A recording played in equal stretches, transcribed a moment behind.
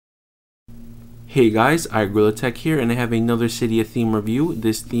Hey guys, Liberatemyi here, and I have another Cydia theme review.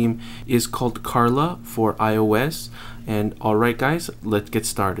 This theme is called Carla for iOS. And alright guys, let's get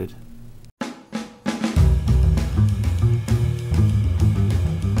started.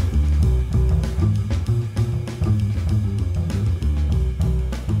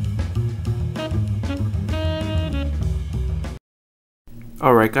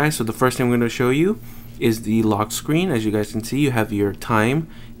 Alright guys, so the first thing I'm going to show you is the lock screen. As you guys can see, you have your time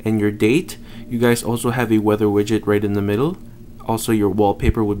and your date. You guys also have a weather widget right in the middle. Also, your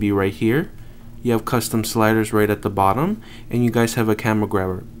wallpaper would be right here. You have custom sliders right at the bottom, and you guys have a camera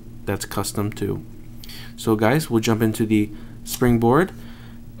grabber that's custom too. So guys, we'll jump into the springboard.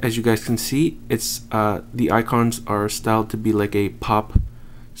 As you guys can see, it's the icons are styled to be like a pop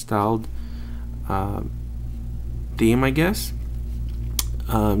styled theme, I guess.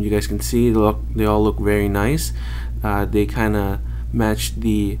 You guys can see they all look very nice. They kind of match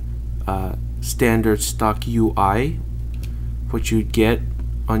the standard stock UI, what you'd get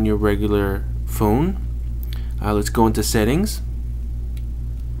on your regular phone. Let's go into settings.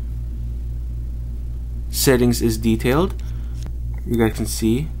 Settings is detailed. You guys can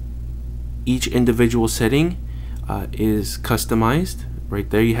see each individual setting is customized. Right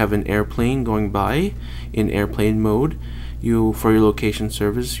there you have an airplane going by in airplane mode. For your location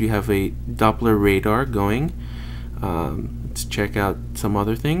service, you have a Doppler radar going. Let's check out some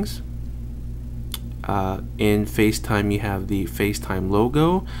other things. In FaceTime, you have the FaceTime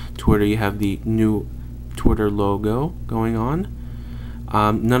logo. Twitter, you have the new Twitter logo going on.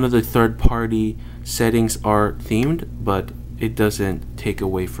 None of the third-party settings are themed, but it doesn't take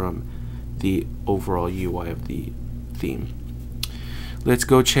away from the overall UI of the theme. Let's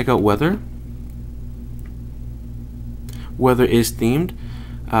go check out weather. Weather is themed,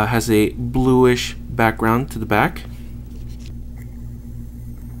 has a bluish background to the back,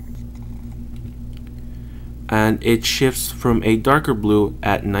 and it shifts from a darker blue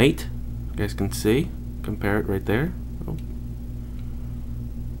at night. You guys can see, compare it right there.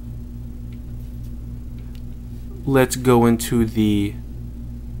 Let's go into the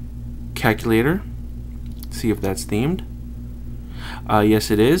calculator, see if that's themed.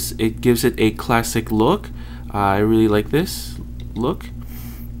 Yes, it is. It gives it a classic look. I really like this look.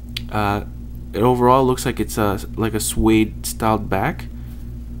 It overall looks like it's like a suede styled back.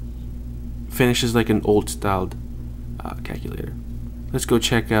 Finishes like an old styled calculator. Let's go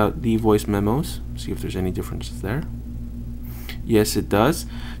check out the voice memos, see if there's any differences there. Yes, it does.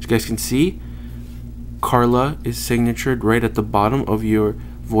 As you guys can see, Carla is signatured right at the bottom of your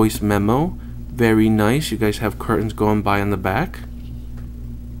voice memo. Very nice. You guys have curtains going by on the back.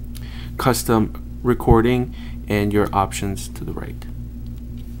 Custom recording and your options to the right.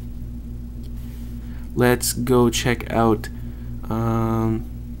 Let's go check out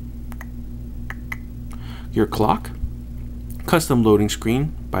your clock. Custom loading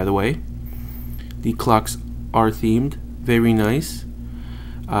screen, by the way. The clocks are themed, very nice.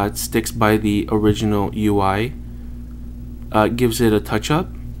 It sticks by the original UI. Gives it a touch up.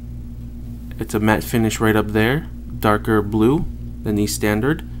 It's a matte finish right up there, darker blue than the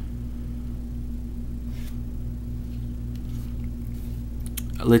standard.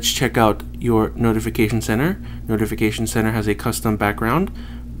 Let's check out your notification center. Notification center has a custom background,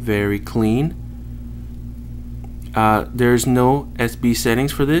 very clean. There's no SB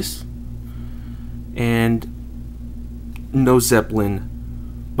settings for this, and no Zeppelin,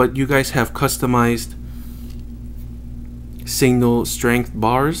 but you guys have customized signal strength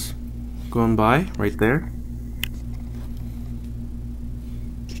bars going by right there.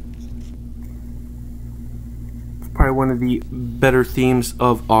 Probably one of the better themes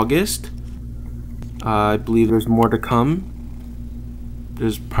of August. I believe there's more to come.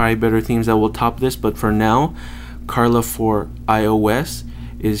 There's probably better themes that will top this, but for now, Carla for iOS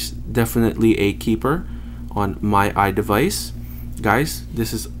is definitely a keeper on my iDevice. Guys,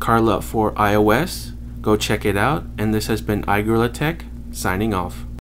 this is Carla for iOS. Go check it out, and this has been Liberatemyi signing off.